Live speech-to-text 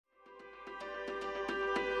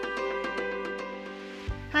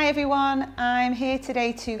Hi everyone, I'm here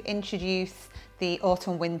today to introduce the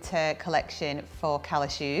autumn-winter collection for Calla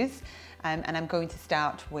shoes, and I'm going to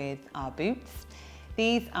start with our boots.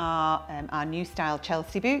 These are our new style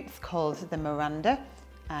Chelsea boots called the Miranda.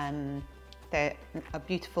 They're a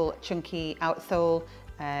beautiful chunky outsole,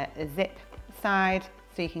 a zip side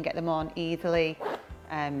so you can get them on easily,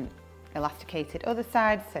 elasticated other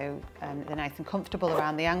side so they're nice and comfortable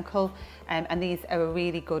around the ankle, and these are a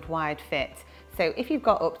really good wide fit. So if you've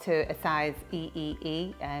got up to a size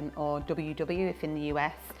EEE or WW if in the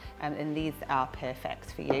US, then these are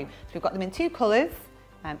perfect for you. So we've got them in two colours,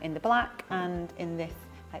 in the black and in this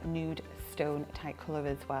like nude stone type colour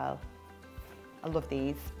as well. I love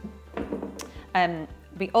these.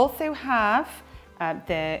 We also have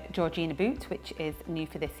the Georgina boot, which is new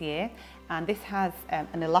for this year, and this has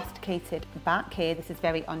an elasticated back here. This is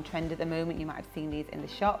very on trend at the moment. You might have seen these in the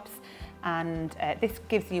shops, and this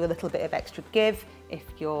gives you a little bit of extra give if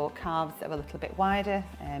your calves are a little bit wider.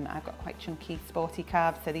 I've got quite chunky sporty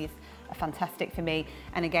calves, so these are fantastic for me.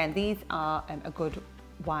 And again, these are a good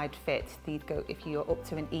wide fit. These go, if you're up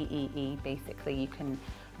to an EEE, basically you can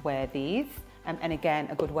wear these, and again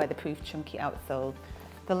a good weatherproof chunky outsole.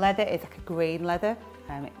 The leather is like a grain leather.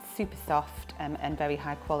 It's super soft and very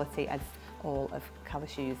high quality, as all of Calla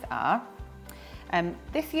shoes are.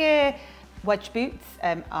 This year, wedge boots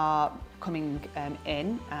are coming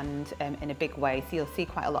in, and in a big way. So you'll see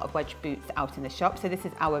quite a lot of wedge boots out in the shop. So this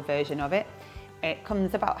is our version of it. It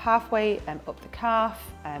comes about halfway up the calf.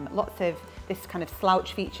 Lots of this kind of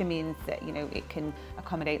slouch feature means that it can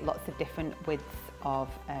accommodate lots of different widths of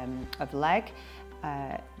leg.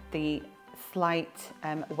 The slight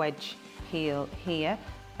wedge heel here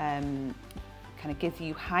kind of gives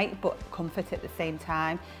you height but comfort at the same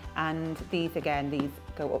time, and these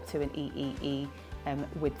go up to an EEE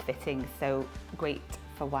width fitting, so great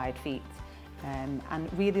for wide feet, and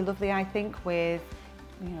really lovely, I think, with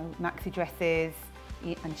maxi dresses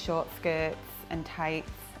and short skirts and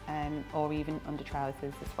tights, or even under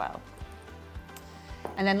trousers as well.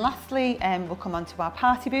 And then lastly, we'll come on to our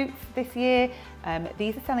party boots this year.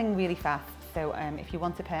 These are selling really fast, so if you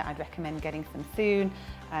want a pair, I'd recommend getting some soon,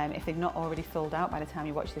 if they've not already sold out by the time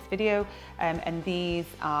you watch this video. And these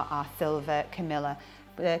are our silver Camilla.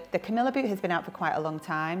 The Camilla boot has been out for quite a long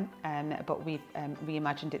time, but we've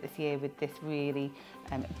reimagined it this year with this really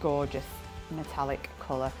gorgeous metallic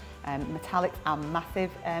colour. Metallics are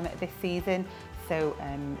massive this season, so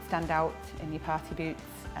stand out in your party boots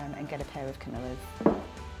and get a pair of Camillas.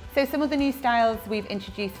 So some of the new styles we've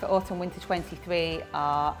introduced for Autumn Winter 23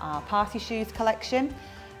 are our party shoes collection.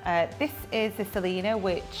 This is the Selena,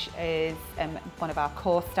 which is one of our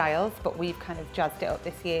core styles, but we've kind of jazzed it up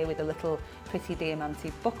this year with a little pretty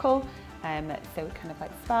diamante buckle, so it kind of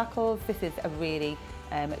like sparkles. This is a really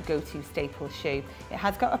go-to staple shoe. It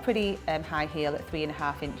has got a pretty high heel at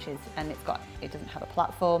 3.5 inches, and it doesn't have a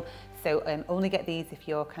platform, so only get these if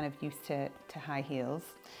you're kind of used to high heels.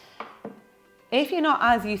 If you're not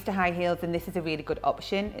as used to high heels, then this is a really good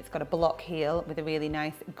option. It's got a block heel with a really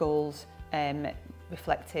nice gold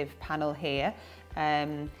reflective panel here.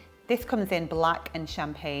 This comes in black and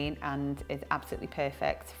champagne and is absolutely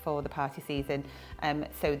perfect for the party season.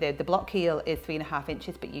 So the block heel is 3.5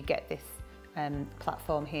 inches, but you get this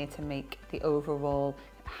platform here to make the overall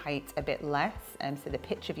height a bit less, so the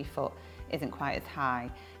pitch of your foot isn't quite as high.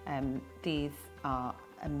 These are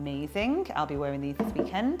amazing. I'll be wearing these this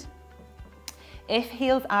weekend. If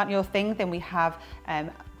heels aren't your thing, then we have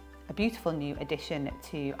a beautiful new addition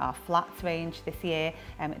to our flats range this year.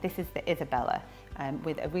 This is the Isabella,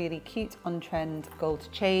 with a really cute on-trend gold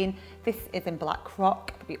chain. This is in black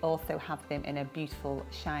croc. We also have them in a beautiful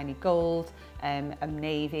shiny gold, a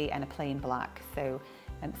navy and a plain black. So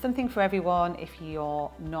something for everyone if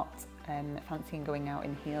you're not fancying going out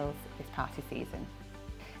in heels this party season.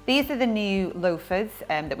 These are the new loafers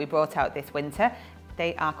that we brought out this winter.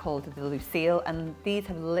 They are called the Lucille, and these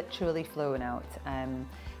have literally flown out.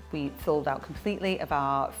 We sold out completely of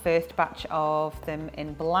our first batch of them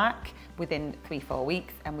in black within 3-4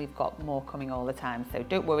 weeks, and we've got more coming all the time. So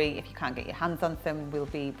don't worry if you can't get your hands on some, we'll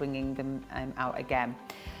be bringing them out again.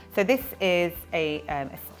 So this is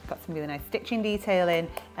got some really nice stitching detail in,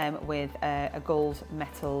 with a gold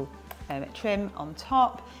metal trim on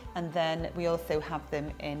top, and then we also have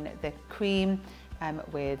them in the cream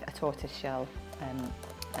with a tortoiseshell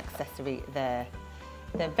accessory there.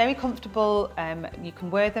 They're very comfortable. You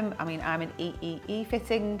can wear them. I mean, I'm an EEE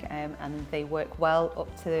fitting, and they work well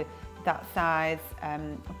up to that size,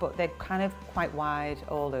 but they're kind of quite wide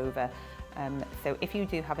all over. So if you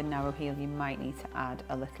do have a narrow heel, you might need to add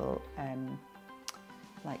a little,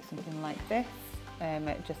 like something like this.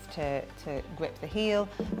 just to grip the heel,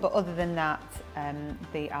 but other than that,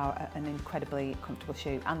 they are an incredibly comfortable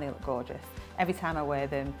shoe and they look gorgeous. Every time I wear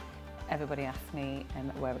them, everybody asks me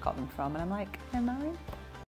where I got them from, and I'm like, they're mine.